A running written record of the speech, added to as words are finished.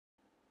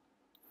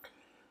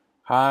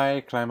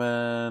Hi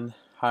Clement,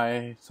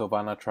 hi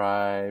Soulvana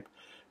tribe.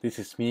 This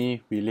is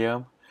me,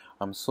 William.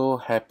 I'm so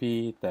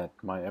happy that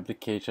my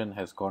application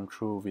has gone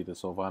through with the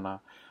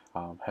Soulvana,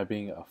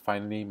 having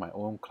finally my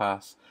own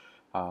class.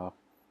 Uh,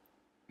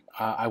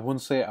 I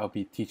won't say I'll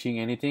be teaching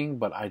anything,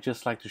 but I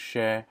just like to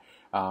share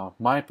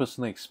my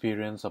personal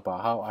experience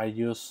about how I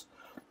use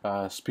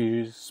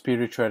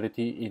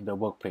spirituality in the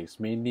workplace.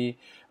 Mainly,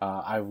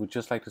 I would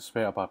just like to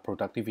share about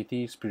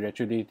productivity,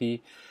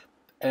 spirituality,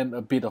 and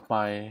a bit of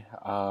my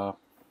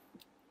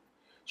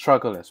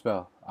struggle as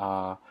well.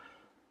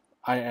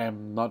 I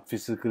am not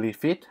physically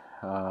fit.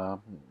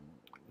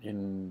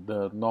 In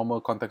the normal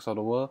context of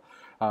the world,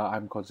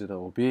 I'm considered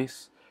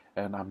obese,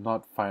 and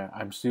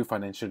I'm still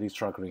financially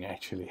struggling.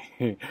 Actually,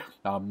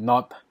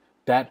 not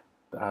that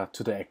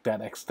to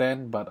that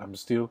extent, but I'm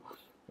still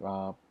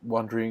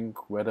wondering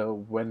whether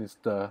when is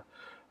the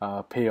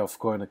payoff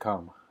going to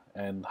come,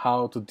 and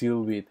how to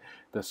deal with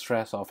the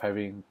stress of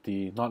having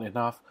the not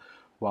enough,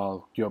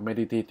 while you're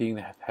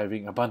meditating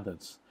having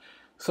abundance.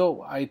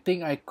 So I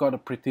think I got a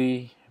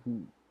pretty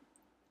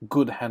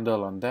good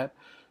handle on that.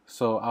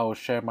 So I will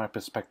share my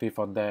perspective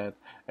on that,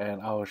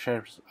 and I will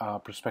share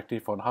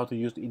perspective on how to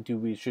use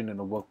intuition in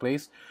the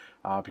workplace.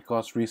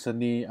 Because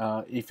recently,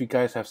 if you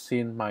guys have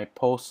seen my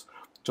post,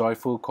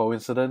 joyful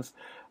coincidence,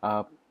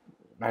 uh,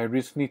 I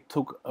recently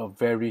took a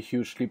very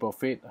huge leap of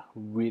faith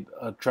with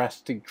a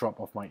drastic drop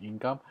of my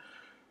income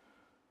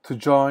to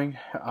join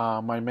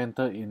my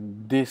mentor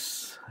in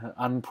this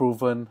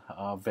unproven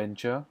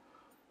venture.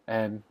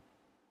 And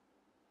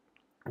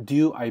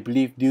I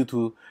believe due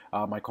to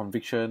my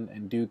conviction,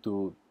 and due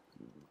to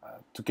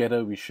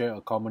together we share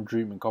a common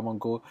dream and common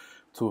goal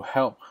to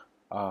help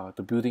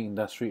the building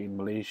industry in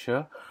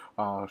Malaysia,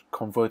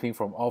 converting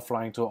from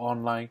offline to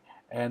online.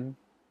 And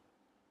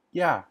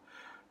yeah,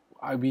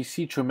 we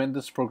see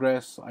tremendous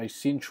progress. I've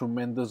seen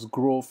tremendous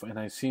growth, and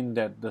I've seen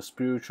that the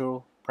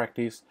spiritual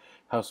practice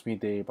helps me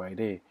day by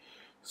day.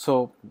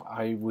 So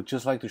I would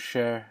just like to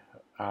share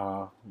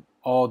uh,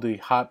 all the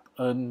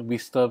hard-earned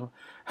wisdom.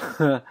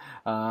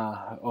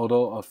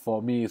 Although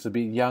for me it's a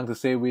bit young to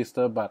say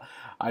wisdom, but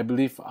I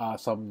believe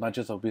some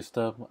nudges of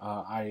wisdom.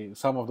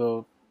 Some of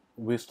the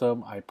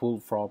wisdom I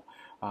pulled from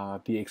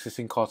the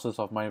existing courses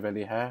of Mind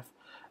Valley have,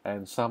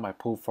 and some I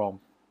pulled from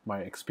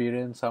my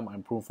experience, some I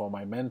pulled from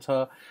my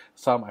mentor,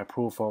 some I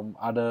pulled from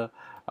other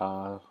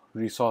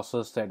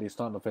resources that is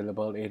not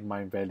available in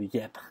Mind Valley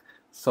yet.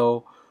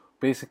 So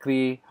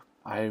basically,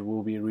 I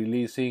will be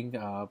releasing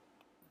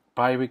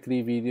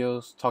bi-weekly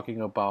videos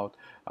talking about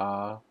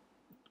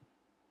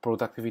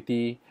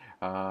productivity,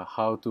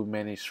 how to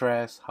manage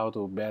stress, how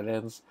to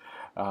balance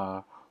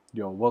uh,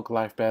 your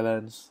work-life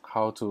balance,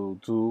 how to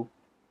do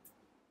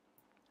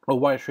a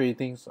wide range of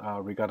things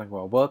regarding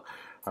our work.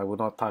 I will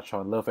not touch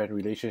on love and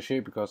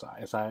relationship because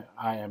I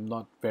am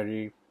not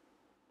very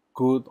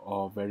good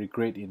or very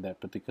great in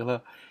that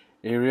particular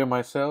area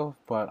myself,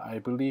 but I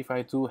believe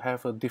I do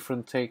have a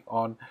different take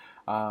on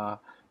uh,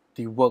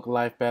 the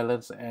work-life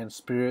balance and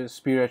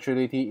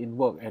spirituality in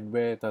work, and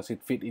where does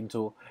it fit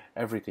into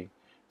everything.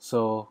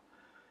 So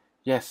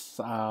yes,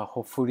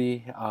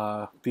 hopefully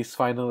this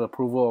final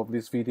approval of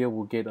this video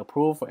will get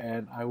approved,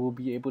 and I will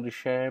be able to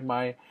share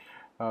my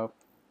uh,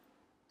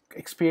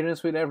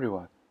 experience with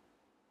everyone.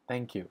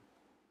 Thank you.